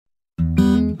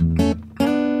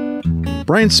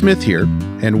Brian Smith here,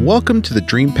 and welcome to the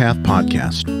Dream Path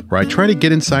Podcast, where I try to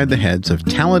get inside the heads of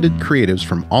talented creatives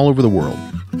from all over the world.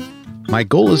 My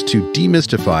goal is to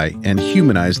demystify and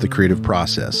humanize the creative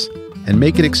process and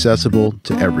make it accessible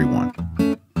to everyone.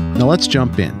 Now let's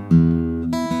jump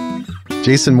in.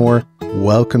 Jason Moore,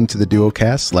 welcome to the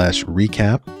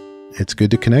Duocast/recap. It's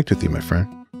good to connect with you, my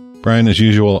friend. Brian, as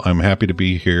usual, I'm happy to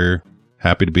be here,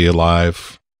 happy to be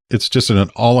alive. It's just an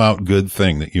all-out good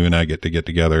thing that you and I get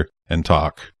together and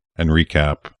talk and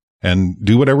recap and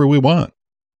do whatever we want.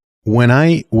 When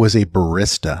I was a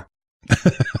barista,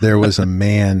 there was a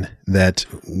man that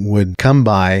would come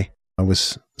by. I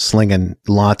was slinging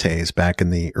lattes back in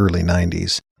the early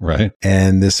 90s. Right.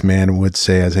 And this man would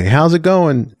say, I'd say, how's it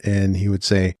going? And he would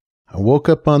say, I woke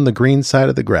up on the green side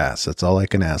of the grass. That's all I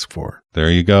can ask for. There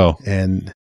you go.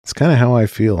 And it's kind of how I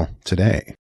feel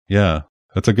today. Yeah,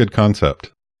 that's a good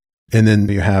concept. And then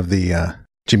you have the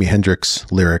Jimi Hendrix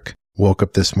lyric, woke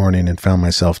up this morning and found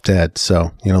myself dead.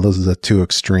 So, you know, those are the two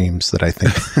extremes that I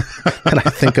think that I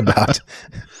think about.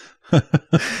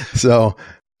 So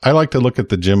I like to look at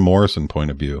the Jim Morrison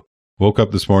point of view. Woke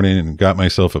up this morning and got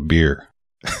myself a beer.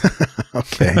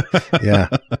 Okay. Yeah.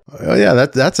 Oh, yeah,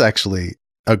 that's actually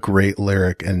a great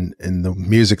lyric, and the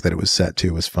music that it was set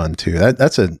to was fun too.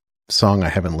 That's a song I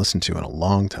haven't listened to in a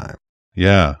long time.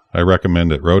 Yeah, I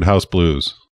recommend it. Roadhouse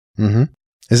Blues. Mm-hmm.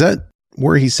 Is that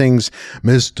where he sings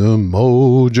Mr.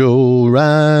 Mojo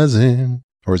Rising?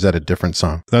 Or is that a different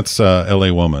song? That's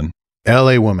L.A. Woman.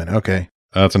 L.A. Woman. Okay.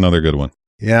 That's another good one.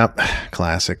 Yep.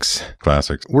 Classics.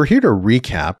 Classics. We're here to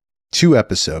recap 2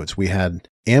 episodes. We had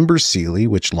Amber Sealey,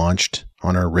 which launched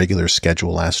on our regular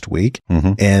schedule last week,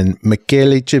 and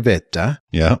Michele Civetta.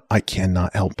 Yeah. I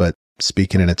cannot help but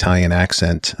speak in an Italian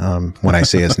accent when I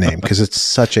say his name, because it's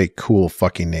such a cool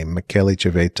fucking name, Michele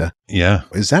Civetta. Yeah.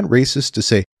 Is that racist to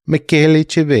say Michele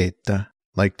Civetta?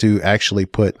 Like to actually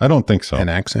put I don't think so. An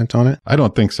accent on it? I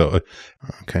don't think so.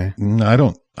 Okay. I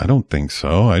don't think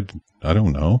so. I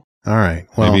don't know. All right.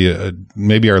 Well,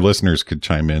 maybe our listeners could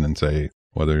chime in and say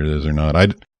whether it is or not.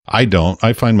 I don't.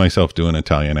 I find myself doing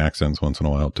Italian accents once in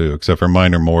a while too, except for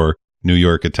mine are more New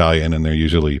York Italian, and they're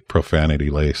usually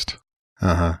profanity laced.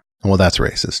 Uh-huh. Well, that's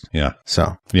racist. Yeah.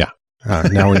 So. Yeah.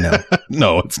 Now we know.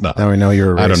 No, it's not. Now we know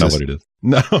you're a racist. I don't know what it is.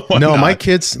 No, no, my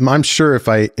kids, I'm sure if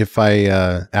I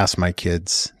ask my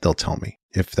kids, they'll tell me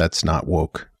if that's not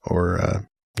woke or,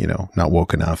 not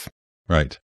woke enough.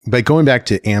 Right. But going back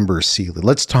to Amber Sealey,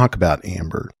 let's talk about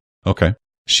Amber. Okay.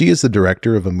 She is the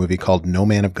director of a movie called No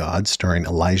Man of God, starring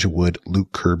Elijah Wood,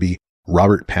 Luke Kirby,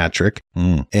 Robert Patrick.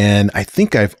 And I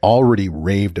think I've already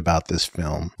raved about this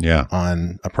film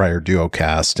on a prior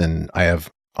Duocast, and I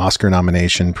have Oscar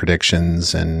nomination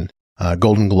predictions and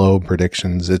Golden Globe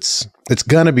predictions. It's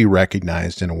going to be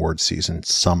recognized in awards season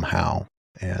somehow.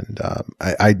 And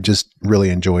I just really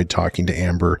enjoyed talking to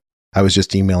Amber. I was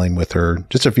just emailing with her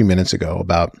just a few minutes ago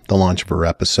about the launch of her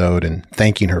episode and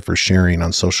thanking her for sharing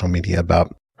on social media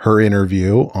about her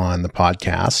interview on the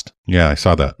podcast. Yeah, I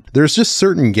saw that. There's just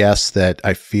certain guests that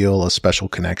I feel a special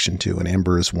connection to, and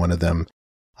Amber is one of them.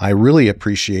 I really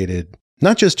appreciated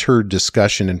not just her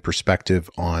discussion and perspective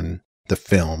on the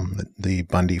film, the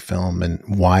Bundy film, and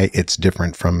why it's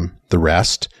different from the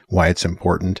rest, why it's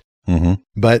important,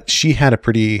 but she had a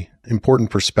pretty important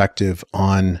perspective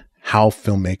on how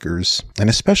filmmakers, and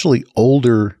especially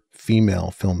older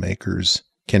female filmmakers,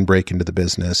 can break into the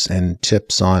business, and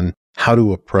tips on how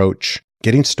to approach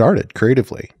getting started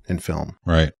creatively in film.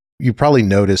 Right. You probably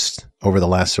noticed over the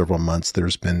last several months,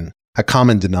 there's been a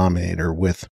common denominator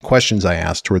with questions I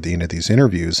asked toward the end of these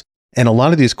interviews. And a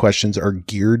lot of these questions are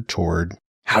geared toward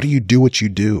how do you do what you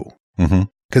do?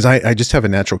 Because I just have a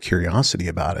natural curiosity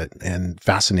about it, and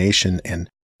fascination and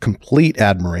complete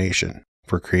admiration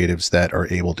for creatives that are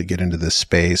able to get into this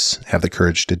space, have the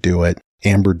courage to do it.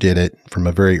 Amber did it from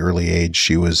a very early age.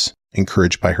 She was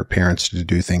encouraged by her parents to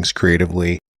do things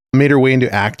creatively, made her way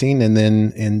into acting and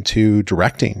then into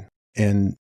directing.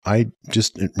 And I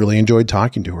just really enjoyed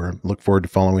talking to her. Look forward to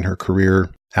following her career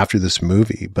after this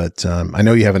movie. But I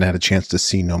know you haven't had a chance to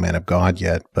see No Man of God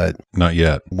yet, but not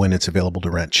yet. When it's available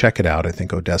to rent, check it out. I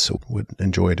think Odessa would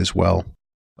enjoy it as well.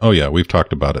 Oh yeah, we've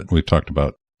talked about it. We've talked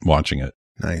about watching it.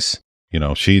 Nice. You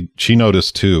know, she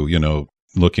noticed too,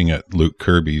 looking at Luke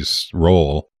Kirby's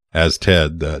role as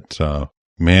Ted, that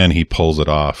man, he pulls it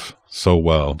off so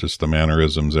well. Just the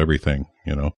mannerisms, everything,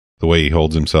 the way he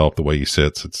holds himself, the way he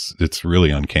sits, it's really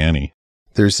uncanny.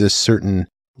 There's this certain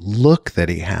look that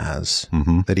he has,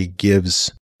 that he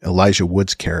gives Elijah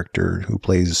Wood's character, who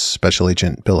plays Special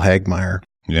Agent Bill Hagmaier.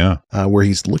 Yeah. Where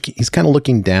he's kind of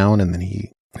looking down, and then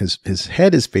his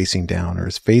head is facing down, or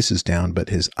his face is down, but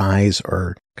his eyes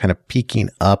are kind of peeking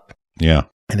up Yeah.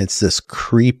 And it's this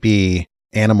creepy,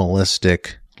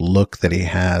 animalistic look that he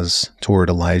has toward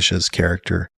Elijah's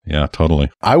character. Yeah,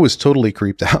 totally. I was totally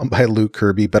creeped out by Luke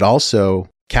Kirby, but also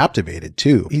captivated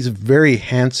too. He's a very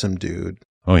handsome dude.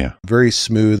 Oh, yeah. Very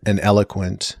smooth and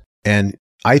eloquent. And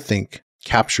I think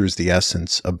captures the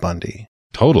essence of Bundy.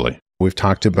 Totally. We've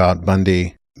talked about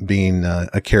Bundy being a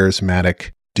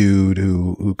charismatic dude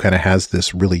who kind of has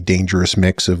this really dangerous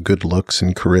mix of good looks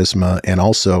and charisma. And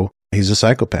also he's a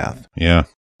psychopath. Yeah.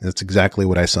 That's exactly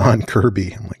what I saw in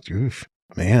Kirby. I'm like, oof,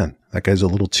 man, that guy's a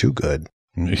little too good.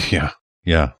 Yeah.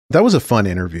 Yeah. That was a fun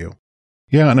interview.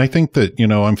 Yeah. And I think that,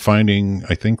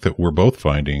 I think that we're both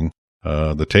finding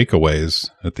the takeaways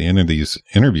at the end of these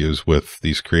interviews with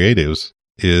these creatives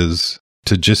is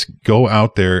to just go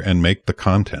out there and make the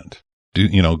content.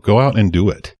 Go out and do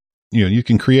it. You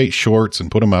can create shorts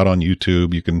and put them out on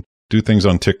YouTube. You can do things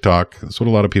on TikTok. That's what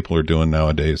a lot of people are doing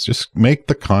nowadays. Just make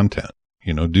the content,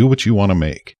 do what you want to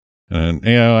make. And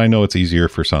yeah, I know it's easier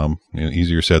for some,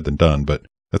 easier said than done, but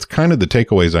that's kind of the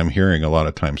takeaways I'm hearing a lot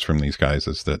of times from these guys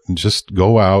is that just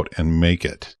go out and make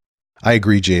it. I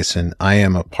agree, Jason. I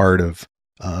am a part of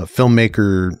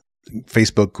filmmaker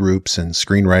Facebook groups and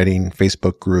screenwriting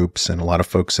Facebook groups and a lot of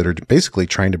folks that are basically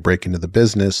trying to break into the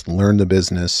business, learn the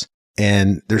business.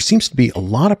 And there seems to be a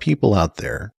lot of people out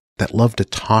there that love to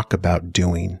talk about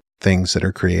doing things that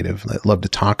are creative, that love to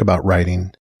talk about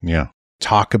writing,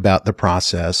 talk about the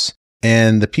process.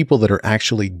 And the people that are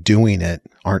actually doing it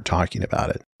aren't talking about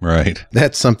it. Right.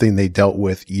 That's something they dealt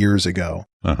with years ago.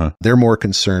 Uh-huh. They're more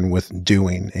concerned with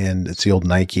doing. And it's the old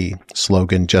Nike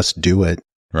slogan, just do it.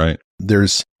 Right.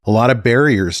 There's a lot of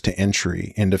barriers to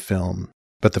entry into film,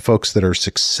 but the folks that are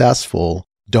successful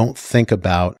don't think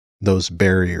about those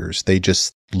barriers. They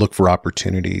just look for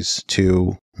opportunities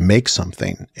to make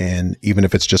something. And even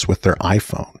if it's just with their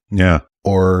iPhone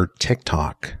or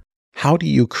TikTok, how do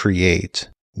you create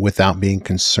without being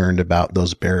concerned about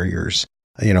those barriers?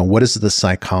 What is the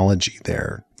psychology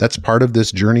there? That's part of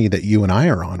this journey that you and I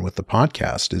are on with the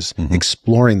podcast is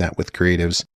exploring that with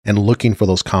creatives and looking for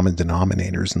those common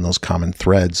denominators and those common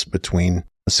threads between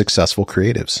successful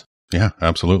creatives. Yeah,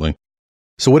 absolutely.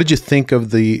 So what did you think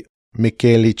of the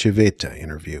Michele Civetta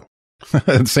interview?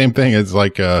 Same thing. It's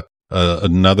like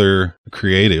another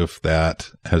creative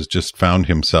that has just found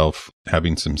himself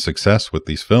having some success with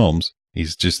these films.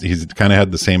 He's kind of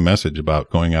had the same message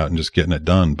about going out and just getting it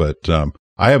done. But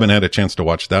I haven't had a chance to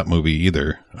watch that movie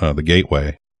either, The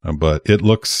Gateway. But it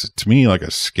looks to me like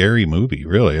a scary movie,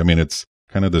 really. I mean, it's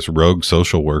kind of this rogue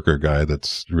social worker guy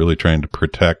that's really trying to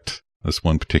protect this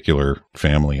one particular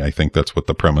family. I think that's what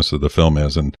the premise of the film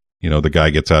is. And, the guy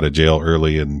gets out of jail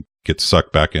early and gets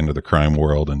sucked back into the crime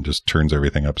world and just turns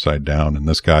everything upside down. And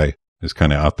this guy is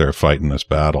kind of out there fighting this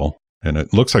battle. And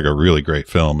it looks like a really great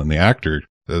film. And a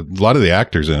lot of the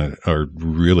actors in it are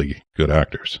really good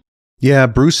actors. Yeah,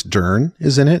 Bruce Dern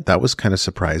is in it. That was kind of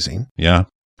surprising. Yeah.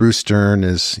 Bruce Dern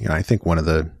is, I think one of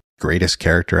the greatest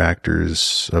character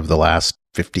actors of the last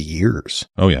 50 years.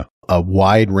 Oh, yeah. A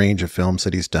wide range of films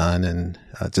that he's done. And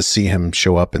to see him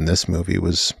show up in this movie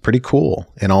was pretty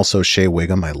cool. And also Shea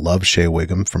Whigham. I love Shea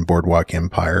Whigham from Boardwalk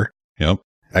Empire. Yep.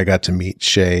 I got to meet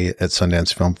Shea at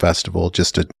Sundance Film Festival,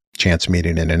 just a chance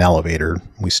meeting in an elevator.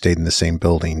 We stayed in the same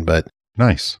building, but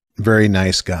nice. Very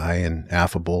nice guy and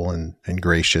affable and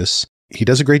gracious. He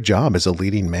does a great job as a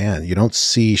leading man. You don't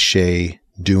see Shea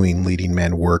doing leading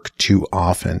man work too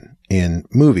often in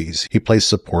movies. He plays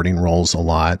supporting roles a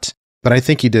lot, but I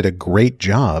think he did a great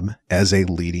job as a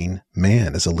leading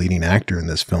man, as a leading actor in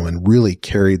this film and really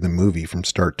carried the movie from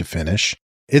start to finish.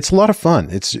 It's a lot of fun.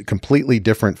 It's a completely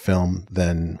different film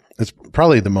it's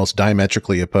probably the most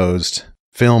diametrically opposed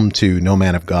film to No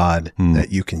Man of God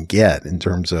that you can get in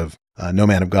terms of No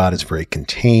Man of God is very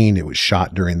contained. It was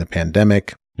shot during the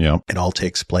pandemic. Yeah. It all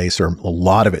takes place, or a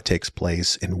lot of it takes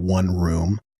place in one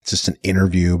room. It's just an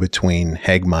interview between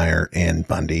Hagmeyer and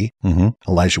Bundy,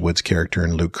 Elijah Wood's character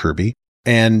and Luke Kirby.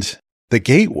 And The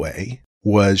Gateway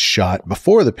was shot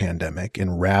before the pandemic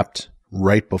and wrapped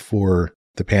right before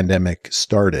the pandemic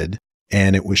started.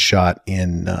 And it was shot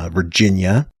in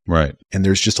Virginia. Right. And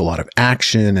there's just a lot of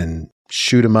action and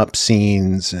shoot 'em up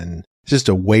scenes and just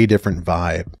a way different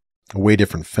vibe, a way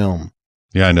different film.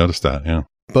 Yeah, I noticed that. Yeah.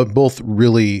 But both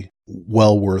really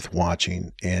well worth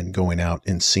watching and going out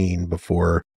and seeing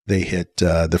before they hit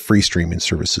the free streaming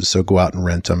services. So go out and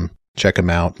rent them, check them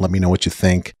out. Let me know what you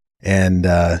think. And,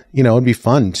 it'd be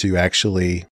fun to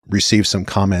actually receive some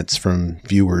comments from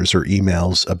viewers or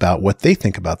emails about what they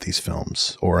think about these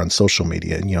films or on social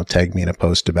media and, tag me in a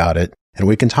post about it and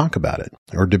we can talk about it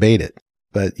or debate it.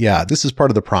 But yeah, this is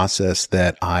part of the process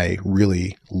that I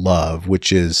really love,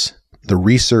 which is the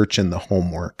research and the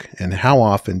homework. And how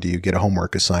often do you get a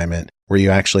homework assignment where you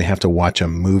actually have to watch a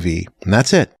movie? And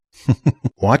that's it.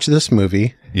 Watch this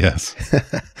movie. Yes.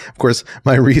 Of course,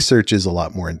 my research is a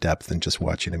lot more in depth than just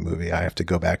watching a movie. I have to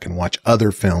go back and watch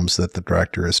other films that the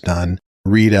director has done,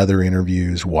 read other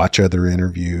interviews, watch other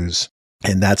interviews.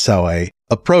 And that's how I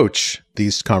approach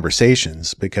these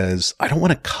conversations, because I don't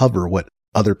want to cover what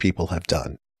other people have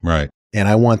done. Right. And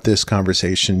I want this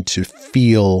conversation to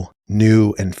feel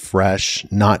new and fresh,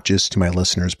 not just to my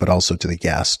listeners, but also to the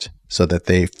guest, so that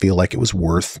they feel like it was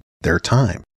worth their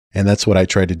time. And that's what I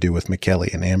tried to do with Michele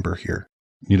and Amber here.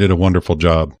 You did a wonderful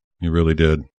job. You really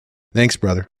did. Thanks,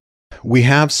 brother. We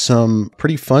have some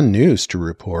pretty fun news to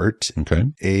report. Okay.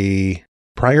 A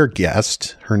prior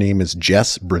guest, her name is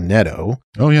Jess Brunetto.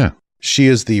 Oh, yeah. She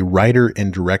is the writer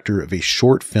and director of a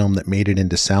short film that made it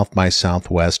into South by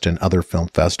Southwest and other film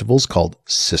festivals called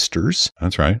Sisters.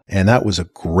 That's right. And that was a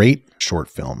great short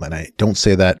film. And I don't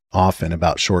say that often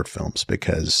about short films,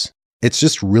 because it's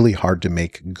just really hard to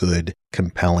make good,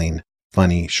 compelling,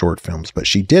 funny short films. But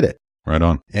she did it. Right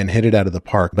on. And hit it out of the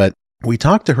park. But we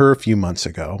talked to her a few months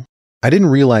ago. I didn't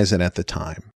realize it at the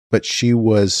time, but she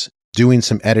was doing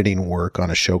some editing work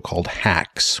on a show called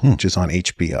Hacks, which is on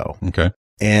HBO. Okay.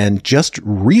 And just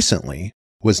recently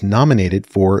was nominated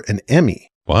for an Emmy.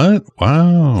 What?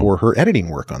 Wow. For her editing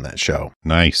work on that show.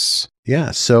 Nice.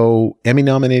 Yeah. So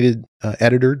Emmy-nominated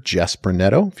editor Jess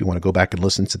Brunetto. If you want to go back and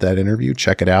listen to that interview,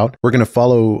 check it out. We're going to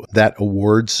follow that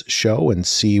awards show and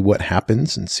see what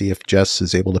happens and see if Jess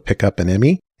is able to pick up an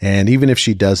Emmy. And even if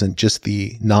she doesn't, just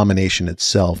the nomination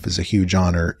itself is a huge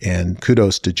honor. And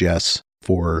kudos to Jess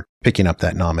for picking up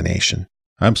that nomination.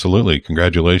 Absolutely.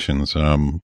 Congratulations.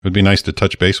 It'd be nice to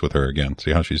touch base with her again,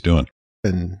 see how she's doing.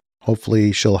 And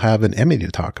hopefully she'll have an Emmy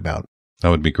to talk about. That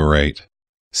would be great.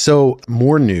 So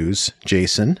more news,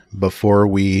 Jason, before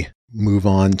we move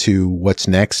on to what's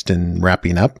next and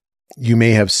wrapping up. You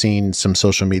may have seen some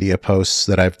social media posts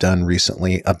that I've done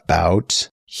recently about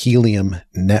Helium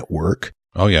Network.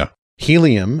 Oh, yeah.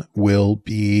 Helium will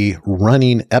be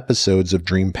running episodes of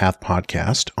Dream Path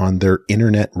Podcast on their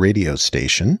internet radio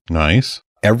station. Nice.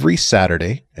 Every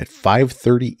Saturday at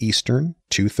 5:30 Eastern,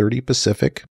 2:30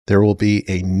 Pacific, there will be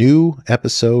a new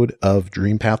episode of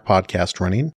Dream Path Podcast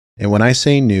running. And when I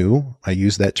say new, I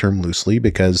use that term loosely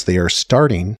because they are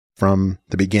starting from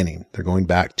the beginning. They're going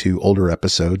back to older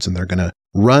episodes, and they're going to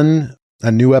run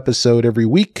a new episode every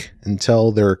week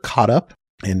until they're caught up.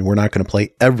 And we're not going to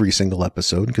play every single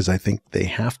episode because I think they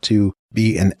have to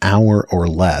be an hour or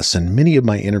less. And many of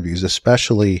my interviews,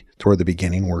 especially toward the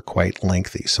beginning, were quite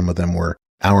lengthy. Some of them were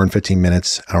hour and 15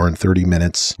 minutes, hour and 30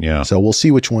 minutes. Yeah. So we'll see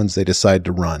which ones they decide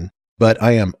to run. But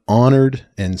I am honored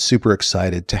and super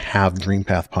excited to have Dream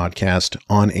Path Podcast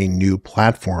on a new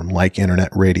platform like internet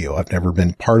radio. I've never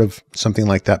been part of something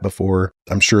like that before.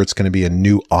 I'm sure it's going to be a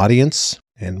new audience,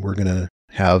 and we're going to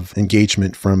have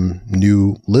engagement from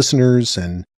new listeners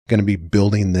and going to be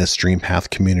building this Dream Path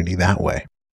community that way.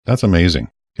 That's amazing.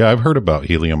 Yeah, I've heard about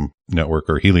Helium Network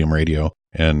or Helium Radio,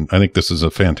 and I think this is a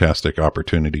fantastic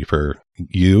opportunity for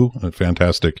you, a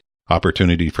fantastic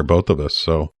opportunity for both of us.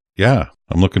 So yeah,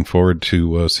 I'm looking forward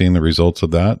to seeing the results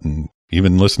of that and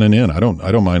even listening in. I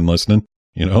don't mind listening.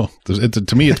 You know,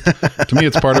 to me,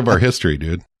 it's part of our history,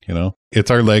 dude. You know,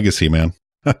 it's our legacy, man.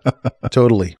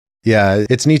 Totally. Yeah,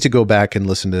 it's neat to go back and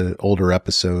listen to older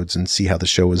episodes and see how the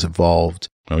show has evolved.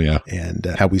 Oh, yeah. And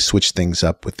how we switch things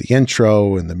up with the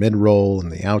intro and the mid-roll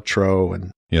and the outro.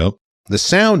 And yep. The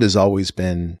sound has always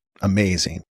been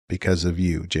amazing because of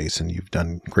you, Jason. You've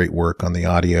done great work on the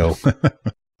audio.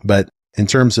 But in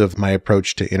terms of my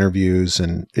approach to interviews,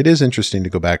 and it is interesting to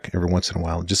go back every once in a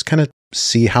while and just kind of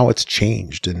see how it's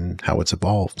changed and how it's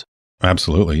evolved.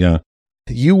 Absolutely, yeah.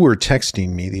 You were texting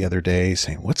me the other day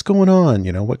saying, what's going on?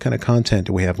 You know, what kind of content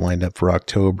do we have lined up for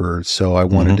October? So I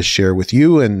wanted to share with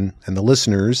you and the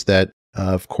listeners that,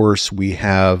 of course, we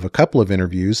have a couple of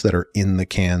interviews that are in the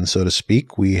can, so to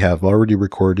speak. We have already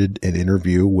recorded an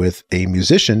interview with a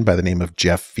musician by the name of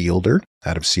Jeff Fielder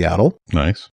out of Seattle.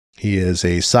 Nice. He is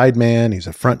a sideman. He's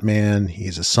a frontman.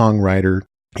 He's a songwriter.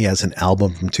 He has an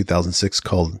album from 2006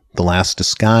 called The Last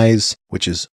Disguise, which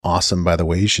is awesome, by the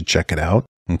way. You should check it out.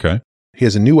 Okay. He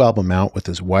has a new album out with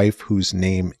his wife, whose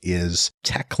name is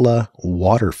Tekla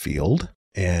Waterfield.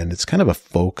 And it's kind of a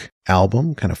folk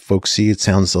album, kind of folksy. It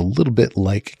sounds a little bit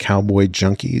like Cowboy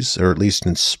Junkies, or at least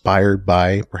inspired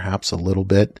by perhaps a little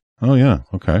bit. Oh, yeah.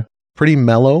 Okay. Pretty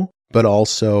mellow, but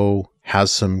also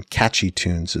has some catchy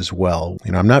tunes as well.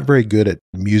 You know, I'm not very good at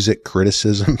music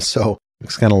criticism, so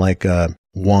it's kind of like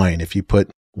wine. If you put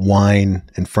wine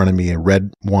in front of me, a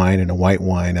red wine and a white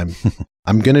wine, I'm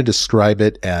I'm going to describe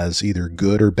it as either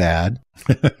good or bad.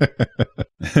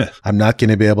 I'm not going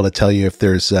to be able to tell you if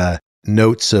there's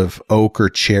notes of oak or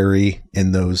cherry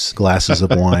in those glasses of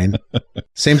wine.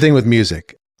 Same thing with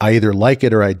music. I either like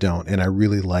it or I don't. And I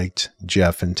really liked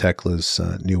Jeff and Tekla's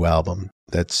new album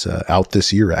that's out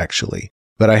this year, actually.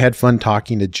 But I had fun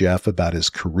talking to Jeff about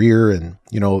his career. And,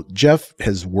 Jeff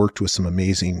has worked with some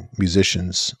amazing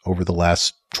musicians over the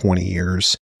last 20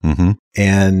 years. Mm-hmm.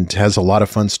 And has a lot of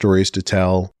fun stories to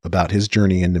tell about his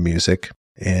journey into music.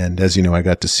 And as you know, I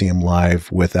got to see him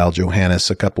live with Al Johannes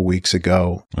a couple weeks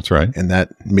ago. That's right. And that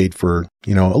made for,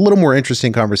 a little more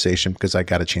interesting conversation because I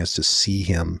got a chance to see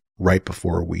him right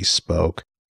before we spoke.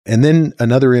 And then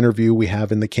another interview we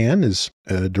have in the can is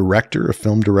a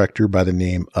film director by the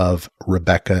name of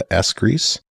Rebecca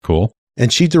Eskreis. Cool.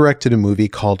 And she directed a movie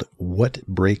called What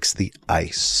Breaks the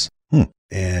Ice.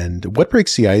 And What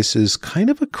Breaks the Ice is kind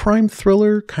of a crime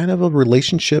thriller, kind of a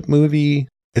relationship movie.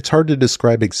 It's hard to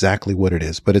describe exactly what it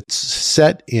is, but it's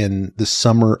set in the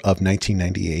summer of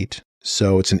 1998.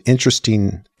 So it's an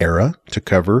interesting era to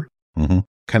cover. Mm-hmm.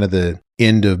 Kind of toward the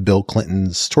end of Bill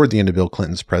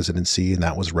Clinton's presidency, and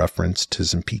that was referenced.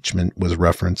 His impeachment was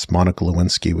referenced. Monica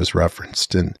Lewinsky was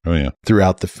referenced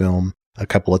throughout the film a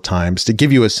couple of times to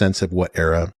give you a sense of what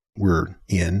era we're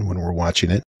in when we're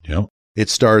watching it. Yep. It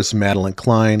stars Madeline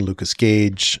Klein, Lucas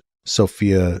Gage,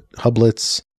 Sophia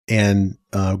Hublitz, and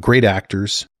great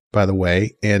actors, by the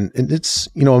way. And it's,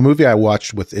 a movie I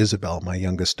watched with Isabel, my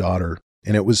youngest daughter.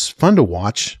 And it was fun to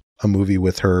watch a movie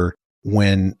with her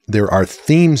when there are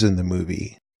themes in the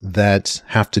movie that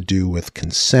have to do with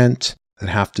consent, that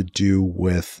have to do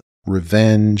with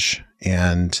revenge.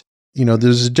 And,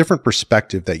 there's a different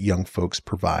perspective that young folks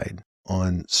provide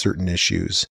on certain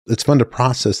issues. It's fun to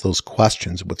process those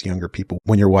questions with younger people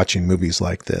when you're watching movies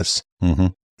like this. Mm-hmm.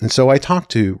 And so I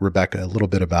talked to Rebecca a little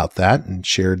bit about that and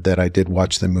shared that I did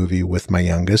watch the movie with my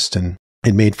youngest, and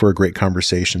it made for a great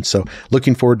conversation. So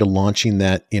looking forward to launching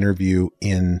that interview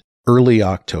in early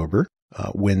October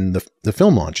when the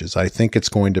film launches. I think it's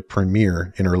going to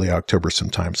premiere in early October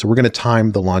sometime. So we're going to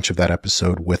time the launch of that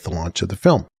episode with the launch of the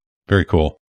film. Very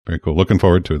cool. Very cool. Looking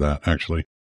forward to that, actually.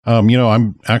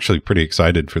 I'm actually pretty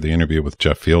excited for the interview with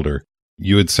Jeff Fielder.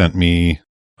 You had sent me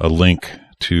a link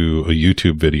to a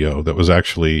YouTube video that was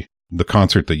actually the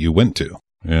concert that you went to.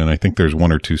 And I think there's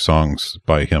one or two songs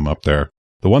by him up there.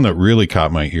 The one that really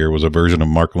caught my ear was a version of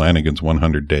Mark Lanigan's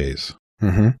 100 Days.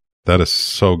 Mm-hmm. That is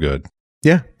so good.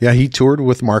 Yeah. He toured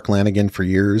with Mark Lanigan for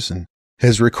years and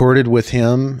has recorded with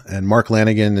him. And Mark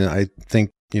Lanigan, I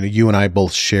think, you and I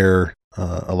both share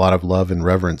a lot of love and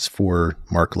reverence for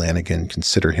Mark Lanigan,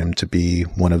 consider him to be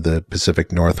one of the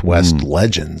Pacific Northwest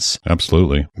legends.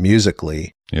 Absolutely.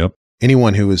 Musically. Yep.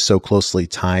 Anyone who is so closely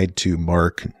tied to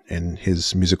Mark and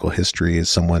his musical history is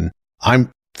someone I'm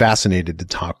fascinated to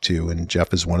talk to, and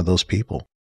Jeff is one of those people.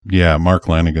 Yeah, Mark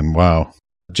Lanigan, wow.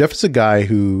 Jeff is a guy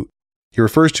who, he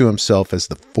refers to himself as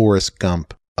the Forrest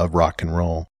Gump of rock and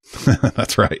roll.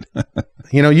 That's right.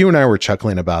 You and I were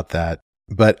chuckling about that.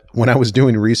 But when I was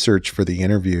doing research for the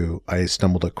interview, I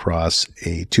stumbled across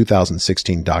a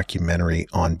 2016 documentary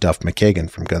on Duff McKagan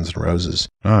from Guns N' Roses.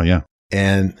 Oh, yeah.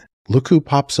 And look who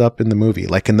pops up in the movie.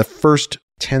 Like in the first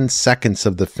 10 seconds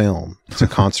of the film, it's a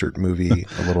concert movie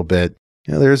a little bit.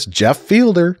 There's Jeff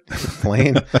Fielder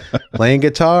playing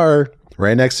guitar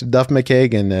right next to Duff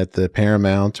McKagan at the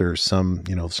Paramount or some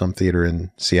theater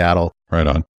in Seattle. Right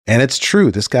on. And it's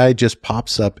true. This guy just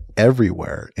pops up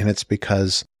everywhere. And it's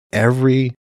because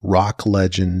every rock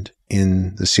legend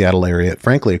in the Seattle area,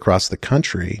 frankly, across the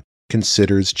country,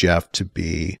 considers Jeff to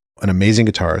be an amazing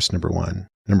guitarist, number one.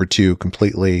 Number two,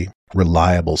 completely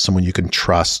reliable, someone you can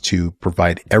trust to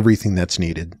provide everything that's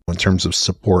needed in terms of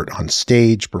support on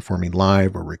stage, performing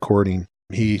live or recording.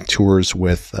 He tours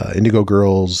with Indigo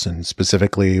Girls and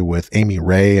specifically with Amy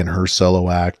Ray and her solo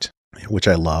act, which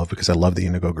I love because I love the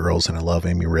Indigo Girls and I love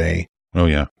Amy Ray. Oh,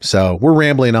 yeah. So we're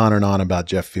rambling on and on about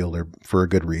Jeff Fielder for a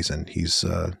good reason. He's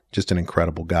just an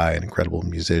incredible guy, an incredible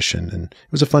musician, and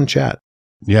it was a fun chat.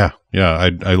 Yeah.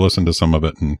 I listened to some of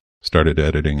it and started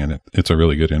editing, and it's a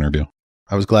really good interview.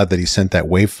 I was glad that he sent that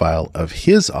WAV file of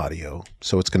his audio,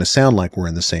 so it's going to sound like we're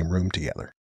in the same room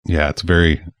together. Yeah, it's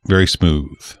very, very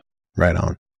smooth. Right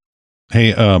on.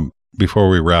 Hey, before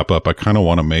we wrap up, I kind of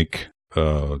want to make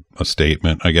a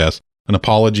statement, I guess. An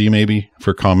apology, maybe,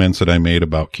 for comments that I made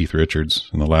about Keith Richards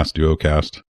in the last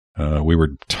Duocast. We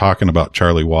were talking about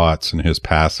Charlie Watts and his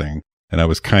passing, and I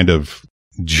was kind of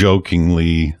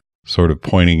jokingly sort of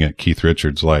pointing at Keith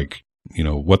Richards like,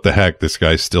 what the heck, this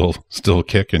guy's still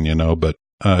kicking, but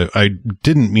I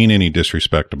didn't mean any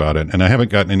disrespect about it, and I haven't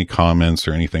gotten any comments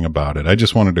or anything about it. I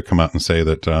just wanted to come out and say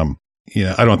that,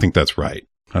 yeah, I don't think that's right.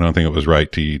 I don't think it was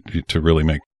right to really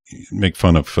make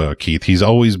fun of Keith. He's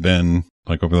always been,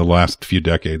 like, over the last few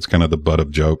decades, kind of the butt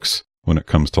of jokes when it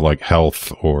comes to, like,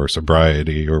 health or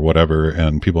sobriety or whatever,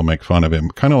 and people make fun of him,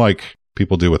 kind of like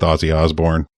people do with Ozzy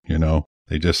Osbourne. You know,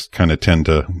 they just kind of tend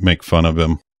to make fun of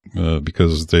him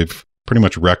because they've pretty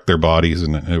much wrecked their bodies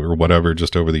or whatever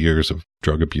just over the years of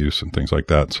drug abuse and things like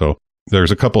that. So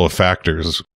there's a couple of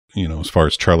factors, you know, as far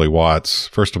as Charlie Watts.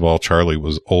 First of all, Charlie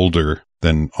was older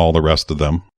than all the rest of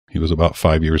them. He was about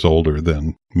 5 years older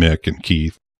than Mick and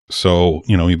Keith. So,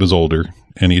 you know, he was older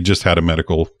and he just had a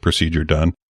medical procedure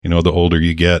done. You know, the older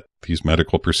you get, these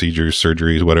medical procedures,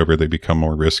 surgeries, whatever, they become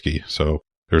more risky. So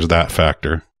there's that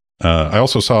factor. I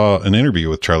also saw an interview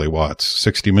with Charlie Watts,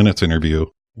 60 Minutes interview,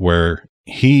 where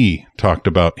he talked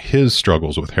about his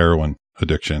struggles with heroin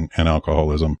addiction and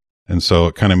alcoholism. And so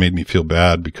it kind of made me feel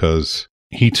bad because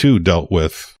he too dealt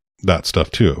with that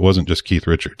stuff too. It wasn't just Keith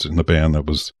Richards in the band that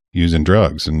was using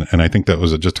drugs. And I think that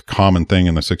was just a common thing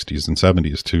in the 60s and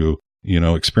 70s to, you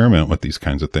know, experiment with these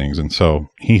kinds of things. And so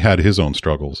he had his own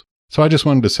struggles. So I just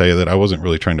wanted to say that I wasn't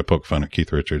really trying to poke fun at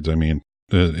Keith Richards. I mean,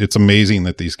 it's amazing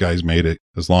that these guys made it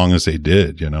as long as they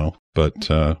did, you know,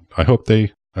 but I hope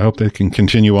they can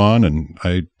continue on, and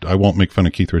I won't make fun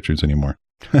of Keith Richards anymore.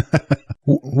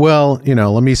 Well, you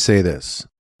know, let me say this.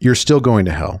 You're still going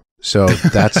to hell. So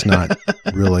that's not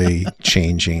really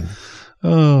changing.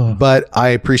 Oh. But I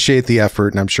appreciate the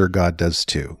effort, and I'm sure God does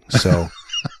too. So,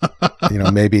 you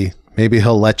know, maybe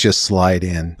he'll let you slide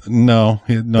in. No,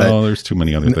 there's too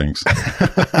many other things.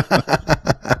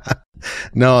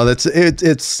 No,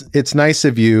 it's nice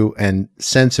of you and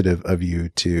sensitive of you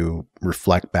to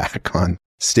reflect back on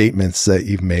statements that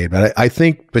you've made. But I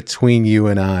think between you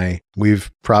and I,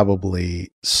 we've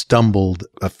probably stumbled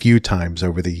a few times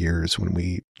over the years when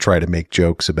we try to make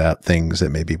jokes about things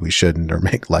that maybe we shouldn't, or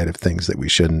make light of things that we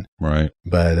shouldn't. Right.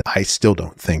 But I still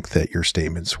don't think that your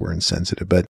statements were insensitive.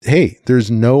 But hey, there's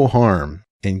no harm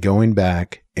in going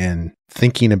back and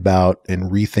thinking about and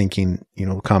rethinking, you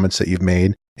know, comments that you've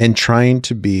made and trying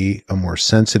to be a more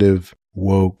sensitive,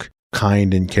 woke,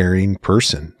 kind, and caring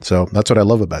person. So that's what I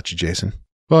love about you, Jason.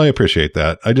 Well, I appreciate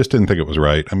that. I just didn't think it was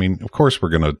right. I mean, of course, we're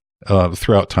going to,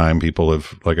 throughout time, people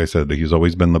have, like I said, he's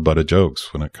always been the butt of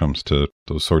jokes when it comes to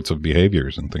those sorts of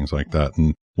behaviors and things like that.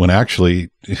 And when actually,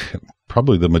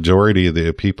 probably the majority of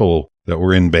the people that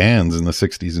were in bands in the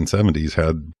 60s and 70s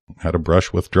had a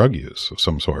brush with drug use of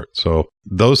some sort. So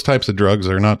those types of drugs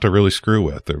are not to really screw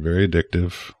with. They're very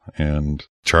addictive. And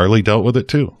Charlie dealt with it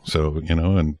too. So, you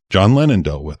know, and John Lennon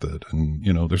dealt with it. And,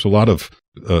 you know, there's a lot of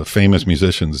famous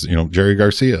musicians, you know, Jerry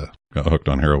Garcia got hooked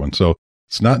on heroin. So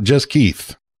it's not just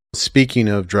Keith. Speaking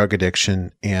of drug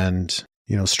addiction and,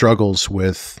 you know, struggles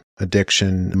with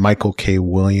addiction, Michael K.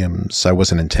 Williams, I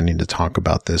wasn't intending to talk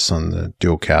about this on the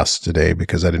Duocast today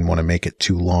because I didn't want to make it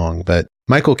too long, but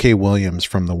Michael K. Williams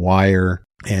from The Wire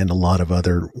and a lot of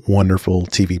other wonderful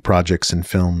TV projects and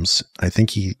films, I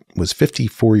think he was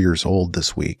 54 years old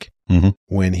this week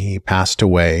when he passed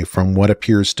away from what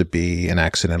appears to be an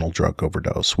accidental drug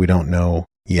overdose. We don't know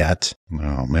yet.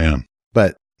 Oh, man.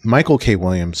 But Michael K.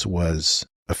 Williams was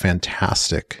a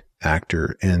fantastic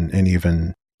actor and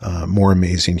even more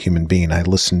amazing human being. I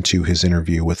listened to his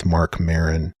interview with Mark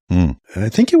Maron. And I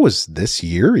think it was this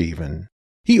year even.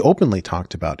 He openly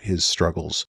talked about his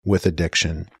struggles with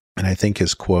addiction. And I think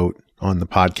his quote on the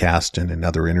podcast and in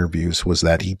other interviews was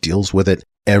that he deals with it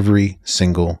every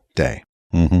single day.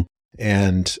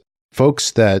 And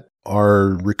folks that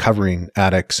are recovering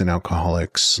addicts and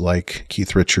alcoholics like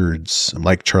Keith Richards,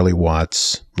 like Charlie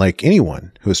Watts, like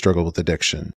anyone who has struggled with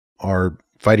addiction, are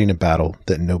fighting a battle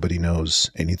that nobody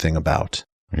knows anything about.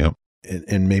 Yep.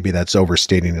 And maybe that's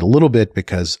overstating it a little bit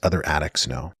because other addicts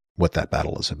know what that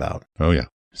battle is about. Oh, yeah.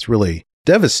 It's really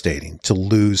devastating to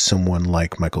lose someone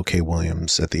like Michael K.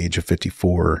 Williams at the age of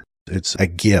 54. It's a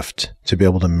gift to be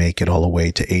able to make it all the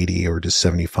way to 80 or to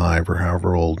 75 or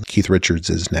however old Keith Richards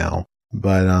is now.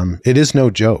 But it is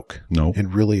no joke. No. It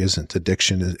really isn't.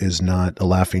 Addiction is not a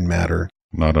laughing matter.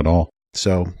 Not at all.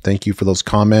 So thank you for those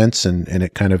comments. And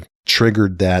it kind of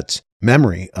triggered that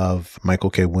memory of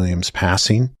Michael K. Williams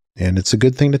passing. And it's a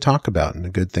good thing to talk about and a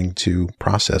good thing to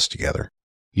process together.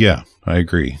 Yeah, I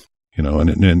agree. You know,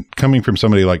 and coming from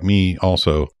somebody like me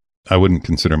also, I wouldn't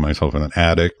consider myself an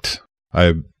addict.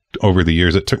 Over the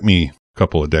years, it took me a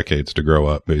couple of decades to grow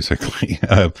up, basically.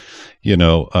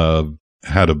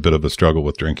 Had a bit of a struggle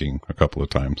with drinking a couple of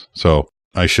times. So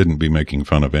I shouldn't be making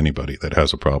fun of anybody that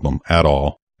has a problem at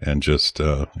all. And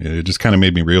it just kind of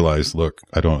made me realize, look,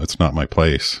 it's not my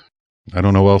place. I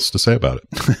don't know what else to say about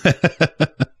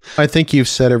it. I think you've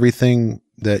said everything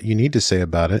that you need to say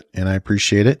about it, and I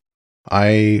appreciate it.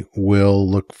 I will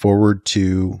look forward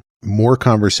to more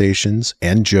conversations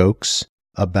and jokes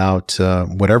about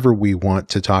whatever we want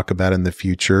to talk about in the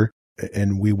future.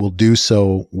 And we will do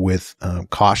so with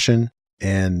caution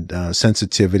and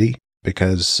sensitivity,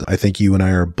 because I think you and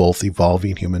I are both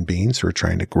evolving human beings who are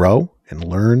trying to grow and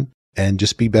learn and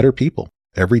just be better people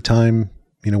every time,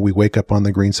 we wake up on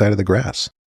the green side of the grass.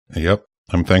 Yep.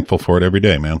 I'm thankful for it every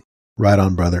day, man. Right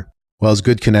on, brother. Well, it's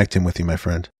good connecting with you, my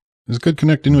friend. It's good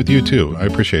connecting with you too. I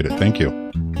appreciate it. Thank you.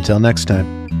 Until next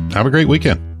time. Have a great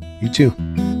weekend. You too.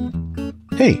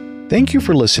 Hey, thank you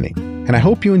for listening, and I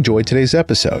hope you enjoyed today's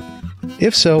episode.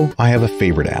 If so, I have a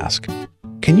favor to ask.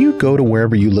 Can you go to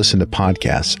wherever you listen to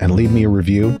podcasts and leave me a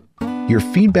review? Your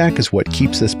feedback is what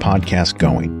keeps this podcast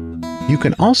going. You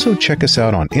can also check us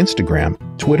out on Instagram,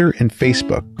 Twitter, and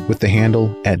Facebook with the handle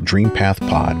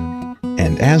 @DreamPathPod.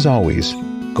 And as always,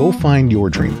 go find your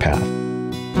dream path.